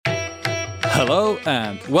Hello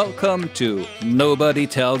and welcome to Nobody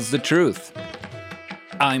Tells the Truth.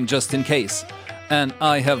 I'm Justin Case, and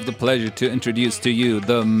I have the pleasure to introduce to you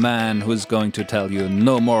the man who's going to tell you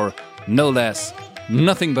no more, no less,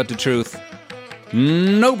 nothing but the truth.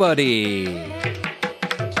 Nobody!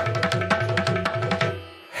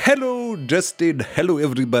 Hello, Justin. Hello,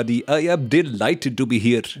 everybody. I am delighted to be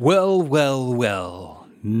here. Well,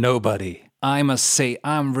 nobody. I must say,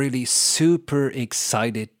 I'm really super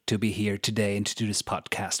excited to be here today and to do this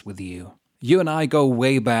podcast with you. You and I go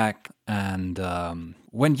way back, and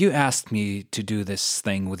when you asked me to do this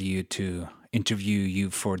thing with you, to interview you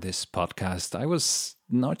for this podcast, I was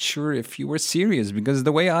not sure if you were serious, because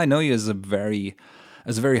the way I know you is a very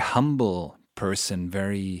humble person,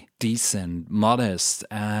 very decent, modest,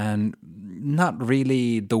 and not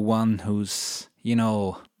really the one who's,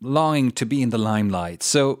 longing to be in the limelight.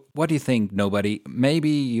 So what do you think, Nobody? Maybe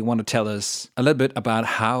you want to tell us a little bit about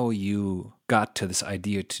how you got to this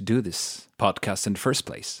idea to do this podcast in the first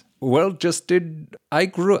place. Well, Justin, I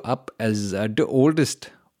grew up as the oldest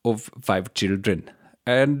of 5 children.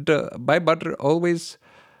 And my mother always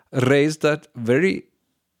raised that very,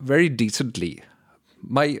 very decently.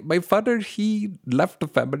 My father, he left the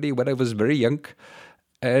family when I was very young.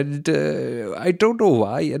 And I don't know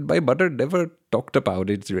why, and my mother never talked about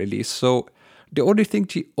it really. So the only thing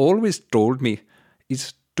she always told me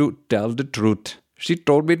is to tell the truth. She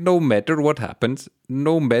told me no matter what happens,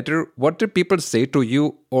 no matter what the people say to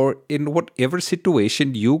you, or in whatever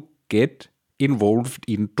situation you get involved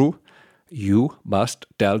into, you must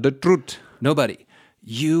tell the truth. Nobody,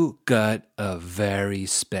 you got a very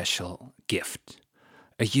special gift,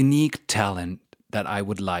 a unique talent that I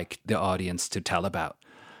would like the audience to tell about.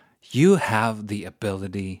 You have the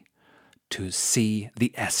ability to see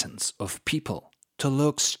the essence of people, to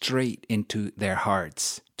look straight into their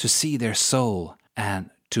hearts, to see their soul,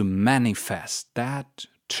 and to manifest that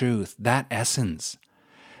truth, that essence,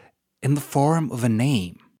 in the form of a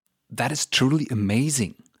name. That is truly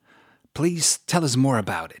amazing. Please tell us more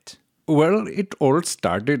about it. Well, it all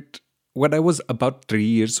started when I was about 3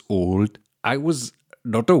 years old. I was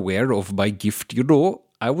not aware of my gift,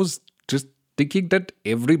 I was just thinking that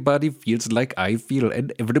everybody feels like I feel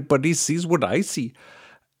and everybody sees what I see.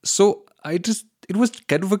 So it was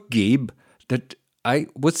kind of a game that I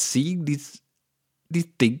was seeing these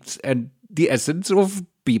things and the essence of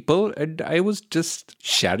people, and I was just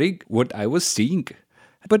sharing what I was seeing.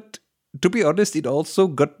 But to be honest, it also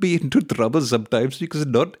got me into trouble sometimes, because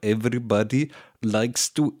not everybody likes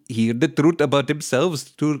to hear the truth about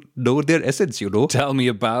themselves, to know their essence, Tell me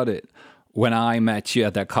about it. When I met you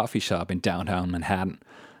at that coffee shop in downtown Manhattan,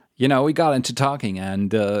 we got into talking,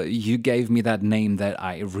 and you gave me that name that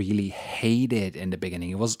I really hated in the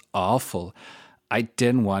beginning. It was awful. I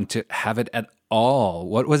didn't want to have it at all.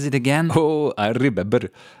 What was it again? Oh, I remember.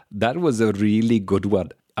 That was a really good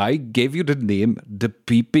one. I gave you the name, the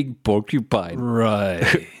Peeping Porcupine.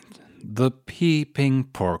 Right. The Peeping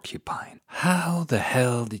Porcupine. How the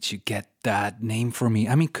hell did you get that name for me?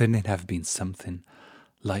 I mean, couldn't it have been something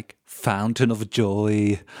like Fountain of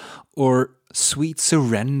Joy, or Sweet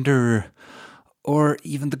Surrender, or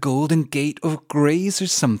even the Golden Gate of Grace or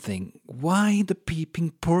something? Why the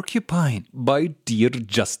Peeping Porcupine? My dear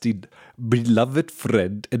Justin, beloved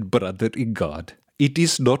friend and brother in God, it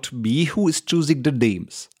is not me who is choosing the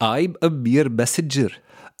names. I'm a mere messenger,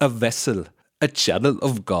 a vessel, a channel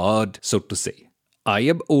of God, so to say. I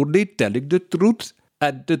am only telling the truth,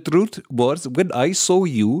 and the truth was, when I saw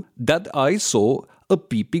you, that I saw a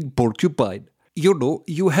peeping porcupine.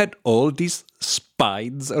 You had all these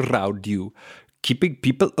spines around you, keeping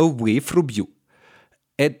people away from you.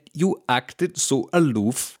 And you acted so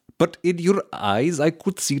aloof, but in your eyes I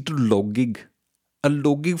could see the longing. A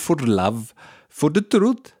longing for love, for the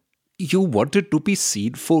truth. You wanted to be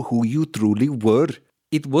seen for who you truly were.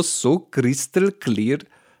 It was so crystal clear.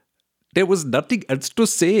 There was nothing else to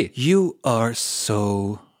say. You are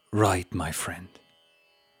so right, my friend.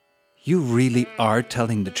 You really are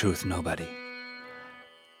telling the truth, Nobody.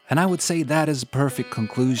 And I would say that is a perfect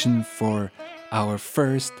conclusion for our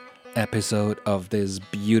first episode of this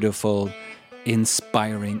beautiful,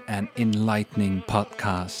 inspiring, and enlightening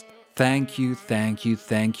podcast. Thank you,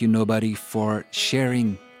 Nobody, for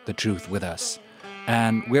sharing the truth with us.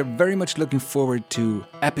 And we're very much looking forward to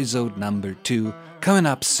episode number 2 coming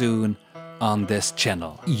up soon on this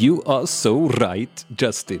channel. You are so right,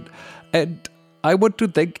 Justin. And I want to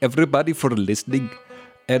thank everybody for listening,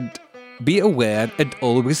 and be aware and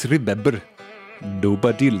always remember,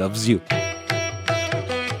 nobody loves you.